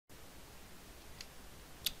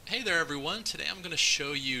Hey there everyone, today I'm going to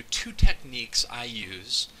show you two techniques I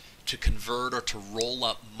use to convert or to roll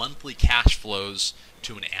up monthly cash flows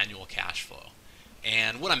to an annual cash flow.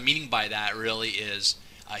 And what I'm meaning by that really is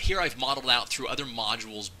here I've modeled out through other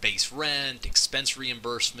modules base rent, expense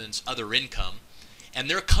reimbursements, other income, and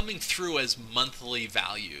they're coming through as monthly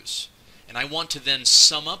values. And I want to then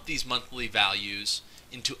sum up these monthly values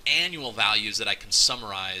into annual values that I can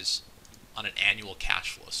summarize on an annual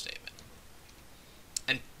cash flow statement.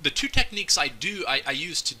 And the two techniques I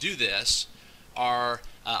use to do this are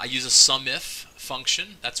I use a SUMIF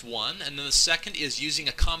function, that's one, and then the second is using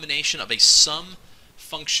a combination of a sum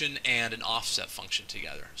function and an offset function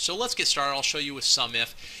together. So let's get started. I'll show you with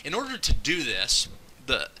SUMIF. In order to do this,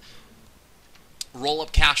 the roll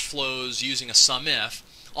up cash flows using a SUMIF,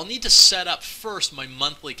 I'll need to set up first my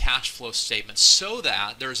monthly cash flow statement so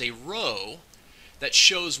that there's a row that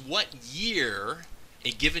shows what year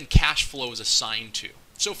a given cash flow is assigned to.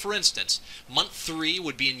 So for instance, month 3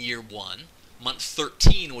 would be in year 1, month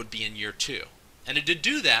 13 would be in year 2. And to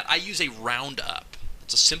do that, I use a round up.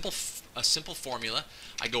 It's a simple formula.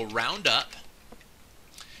 I go round up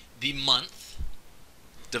the month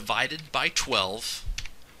divided by 12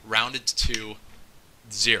 rounded to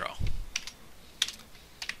 0.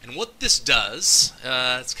 And what this does,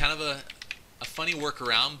 it's kind of a funny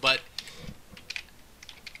workaround, but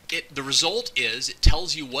the result is it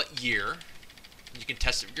tells you what year. You can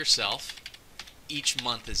test it yourself. Each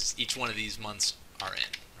one of these months are in,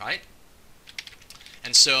 right?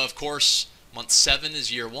 And so, of course, month 7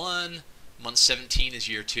 is year 1, month 17 is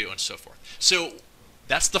year 2, and so forth. So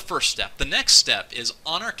that's the first step. The next step is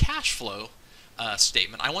on our cash flow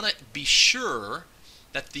statement. I want to be sure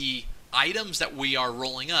that the items that we are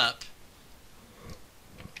rolling up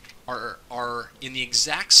are in the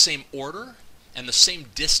exact same order and the same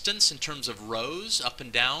distance in terms of rows up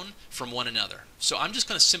and down from one another. So I'm just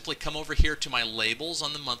going to simply come over here to my labels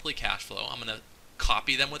on the monthly cash flow. I'm going to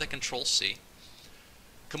copy them with a Control-C.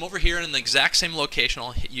 Come over here in the exact same location.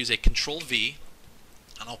 I'll use a Control-V,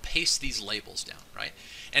 and I'll paste these labels down, right?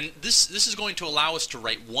 And this is going to allow us to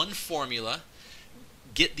write one formula,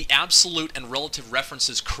 get the absolute and relative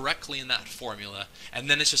references correctly in that formula, and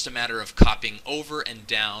then it's just a matter of copying over and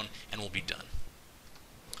down, and we'll be done.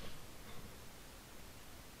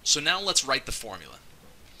 So now let's write the formula.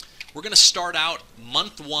 We're going to start out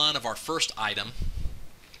month 1 of our first item,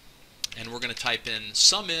 and we're going to type in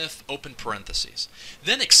SUMIF open parentheses.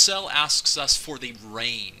 Then Excel asks us for the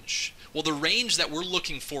range. Well, the range that we're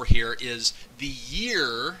looking for here is the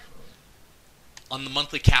year on the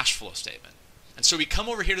monthly cash flow statement. And so we come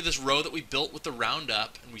over here to this row that we built with the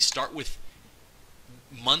roundup, and we start with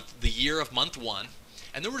the year of month 1,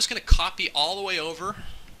 and then we're just going to copy all the way over.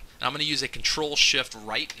 And I'm going to use a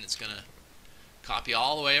Control-Shift-Right, and it's going to copy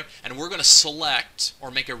all the way over. And we're going to select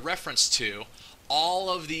or make a reference to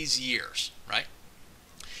all of these years, right?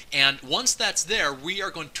 And once that's there, we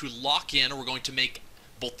are going to lock in, or we're going to make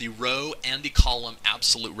both the row and the column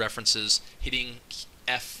absolute references, hitting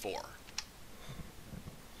F4.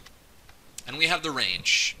 And we have the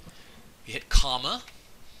range. We hit comma,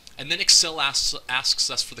 and then Excel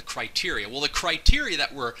asks us for the criteria. Well, the criteria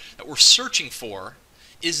that we're searching for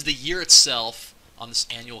is the year itself on this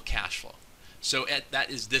annual cash flow. So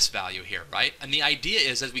that is this value here, right? And the idea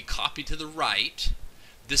is as we copy to the right,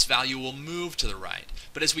 this value will move to the right.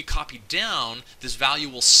 But as we copy down, this value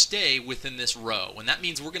will stay within this row. And that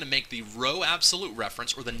means we're going to make the row absolute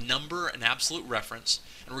reference, or the number an absolute reference,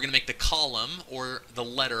 and we're going to make the column or the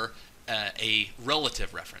letter a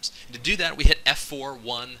relative reference. And to do that, we hit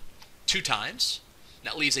F4 two times.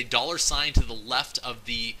 That leaves a $sign to the left of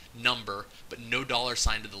the number, but no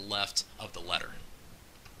 $sign to the left of the letter.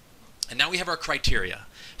 And now we have our criteria.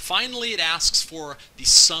 Finally, it asks for the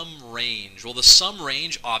sum range. Well, the sum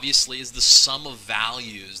range obviously is the sum of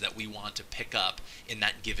values that we want to pick up in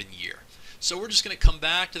that given year. So we're just going to come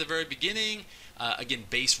back to the very beginning. Again,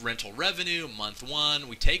 base rental revenue, month 1.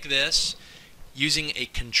 We take this using a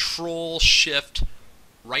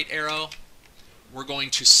Control-Shift-Right arrow. We're going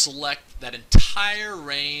to select that entire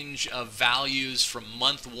range of values from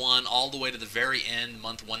month 1 all the way to the very end,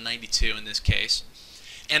 month 192 in this case.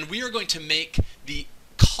 And we are going to make the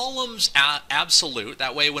columns absolute.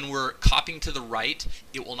 That way when we're copying to the right,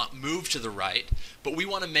 it will not move to the right. But we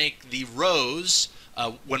want to make the rows,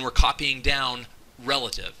 when we're copying down,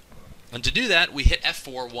 relative. And to do that, we hit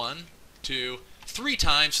F4 1, 2, 3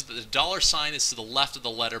 times so that the $sign is to the left of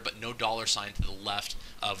the letter, but no $sign to the left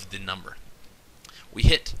of the number. We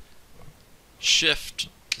hit Shift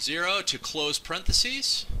 0 to close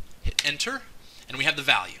parentheses, hit Enter, and we have the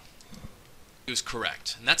value. It was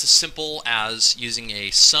correct. And that's as simple as using a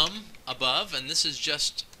sum above, and this is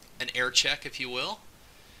just an error check, if you will.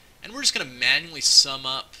 And we're just going to manually sum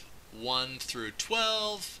up 1 through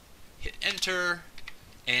 12, hit enter,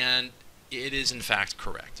 and it is in fact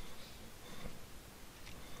correct.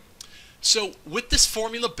 So with this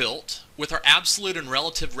formula built, with our absolute and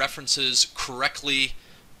relative references correctly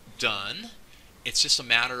done, it's just a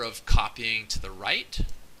matter of copying to the right,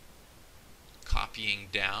 copying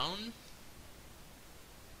down,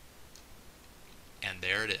 and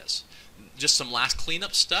there it is. Just some last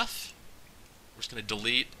cleanup stuff. We're just going to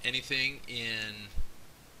delete anything in,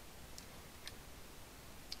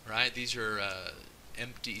 right, these are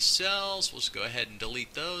empty cells. We'll just go ahead and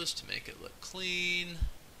delete those to make it look clean.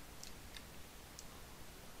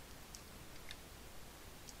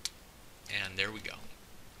 And there we go.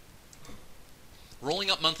 Rolling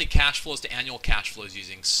up monthly cash flows to annual cash flows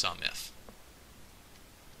using SUMIF.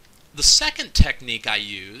 The second technique I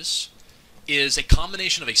use is a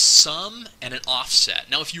combination of a sum and an offset.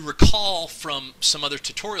 Now, if you recall from some other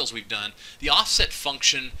tutorials we've done, the offset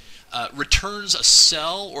function returns a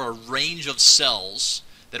cell or a range of cells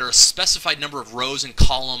that are a specified number of rows and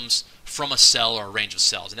columns from a cell or a range of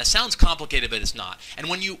cells. And that sounds complicated, but it's not. And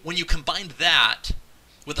when you combine that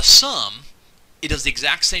with a sum, it does the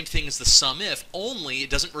exact same thing as the SUMIF, only it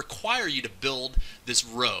doesn't require you to build this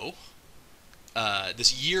row,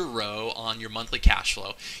 this year row on your monthly cash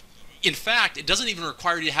flow. In fact, it doesn't even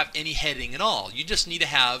require you to have any heading at all. You just need to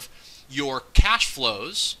have your cash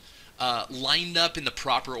flows lined up in the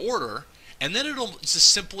proper order, and then it'll just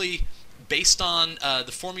simply, based on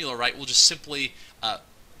the formula, right, we'll just simply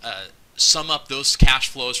sum up those cash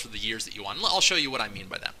flows for the years that you want. I'll show you what I mean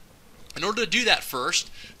by that. In order to do that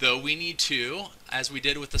first, though, we need to, as we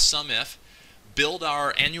did with the SUMIF, build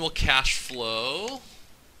our annual cash flow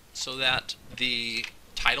so that the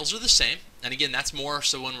titles are the same. And again, that's more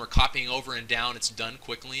so when we're copying over and down, it's done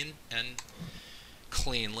quickly and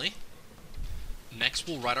cleanly. Next,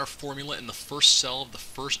 we'll write our formula in the first cell of the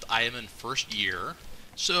first item and first year.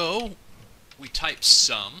 So we type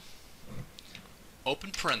sum,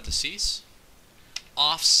 open parentheses,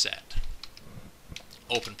 offset,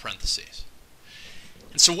 open parentheses.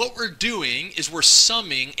 And so what we're doing is we're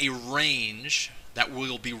summing a range that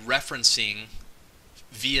we'll be referencing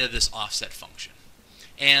via this offset function.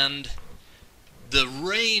 And the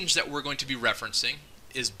range that we're going to be referencing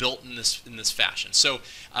is built in this fashion. So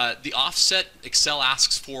the offset, Excel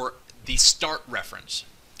asks for the start reference.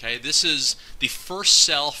 Okay, this is the first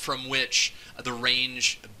cell from which the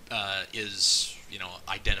range is,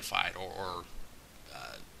 identified or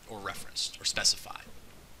referenced or specified.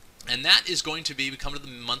 And that is going to be, we come to the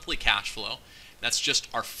monthly cash flow. That's just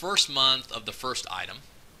our first month of the first item.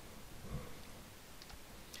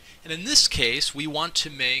 And in this case, we want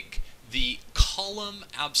to make the column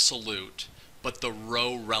absolute, but the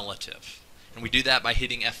row relative. And we do that by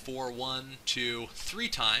hitting F4 1, 2, 3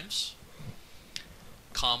 times,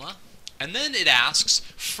 comma. And then it asks,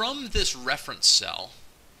 from this reference cell,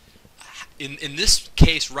 in this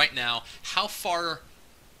case right now, how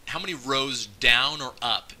many rows down or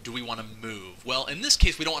up do we want to move? Well, in this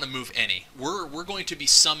case, we don't want to move any. We're going to be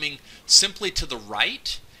summing simply to the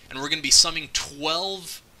right, and we're going to be summing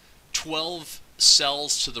 12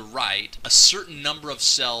 cells to the right, a certain number of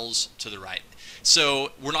cells to the right.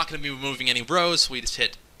 So we're not going to be moving any rows, so we just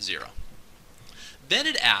hit 0. Then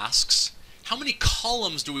it asks, how many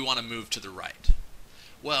columns do we want to move to the right?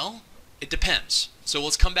 Well, it depends. So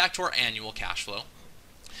let's come back to our annual cash flow.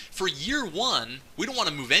 For year 1, we don't want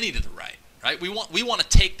to move any to the right, right? We want to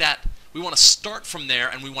take that, we want to start from there,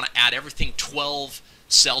 and we want to add everything 12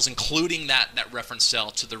 cells, including that reference cell,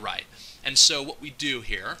 to the right. And so what we do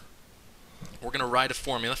here, we're going to write a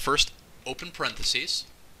formula. First, open parentheses.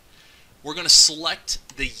 We're going to select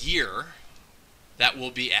the year that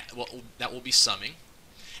will be summing,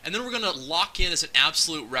 and then we're going to lock in as an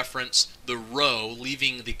absolute reference the row,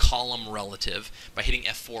 leaving the column relative by hitting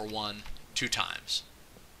F4 1, 2 times.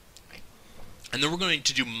 And then we're going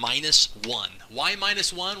to do -1. Why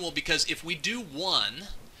 -1? Well, because if we do 1,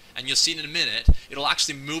 and you'll see it in a minute, it'll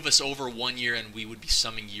actually move us over 1 year, and we would be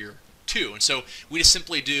summing year 2. And so we just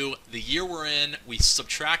simply do the year we're in, we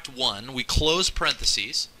subtract 1, we close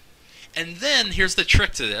parentheses, and then here's the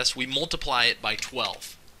trick to this, we multiply it by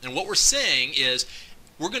 12. And what we're saying is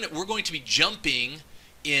we're going to be jumping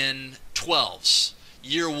in 12s.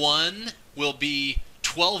 Year 1 will be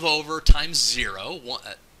 12 over times 0,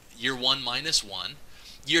 year 1 minus 1.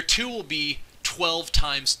 Year 2 will be 12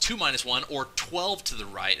 times 2 minus 1, or 12 to the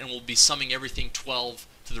right, and we'll be summing everything 12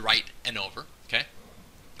 to the right and over, okay?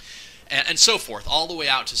 And so forth, all the way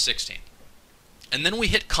out to 16. And then we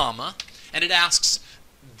hit comma, and it asks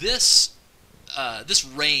this this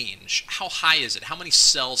range, how high is it? How many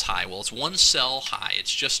cells high? Well, it's one cell high.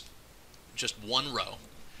 It's just one row.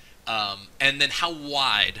 And then how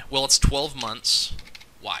wide? Well, it's 12 months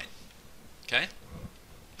wide. Okay?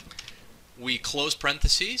 We close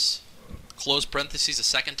parentheses a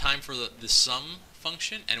second time for the sum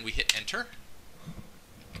function, and we hit enter.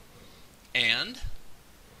 And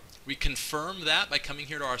we confirm that by coming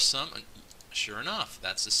here to our sum, and sure enough,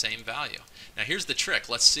 that's the same value. Now here's the trick.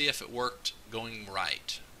 Let's see if it worked going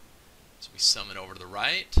right. So we sum it over to the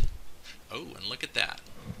right. Oh, and look at that.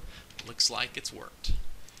 Looks like it's worked.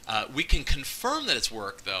 We can confirm that it's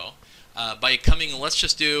worked, though, by coming, let's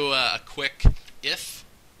just do a quick if.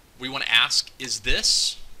 We want to ask, is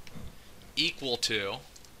this equal to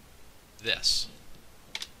this?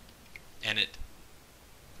 And it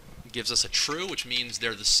gives us a true, which means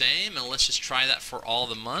they're the same. And let's just try that for all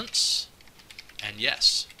the months. And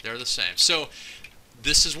yes, they're the same. So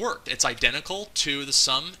this has worked. It's identical to the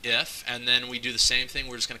sum if, and then we do the same thing.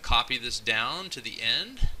 We're just going to copy this down to the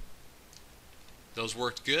end. Those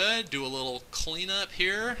worked good. Do a little cleanup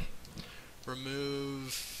here.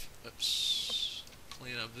 Remove, oops,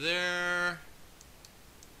 clean up there.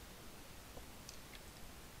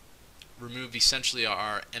 Remove essentially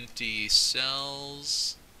our empty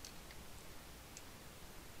cells.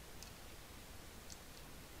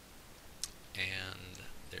 And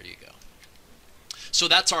there you go. So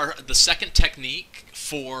that's the second technique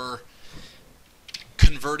for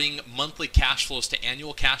converting monthly cash flows to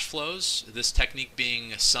annual cash flows. This technique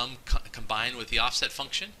being sum combined with the offset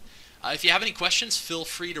function. If you have any questions, feel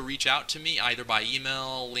free to reach out to me either by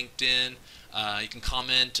email, LinkedIn. You can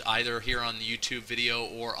comment either here on the YouTube video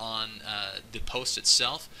or on the post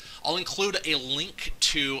itself. I'll include a link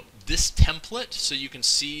to this template so you can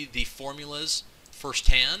see the formulas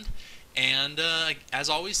firsthand. And as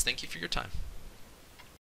always, thank you for your time.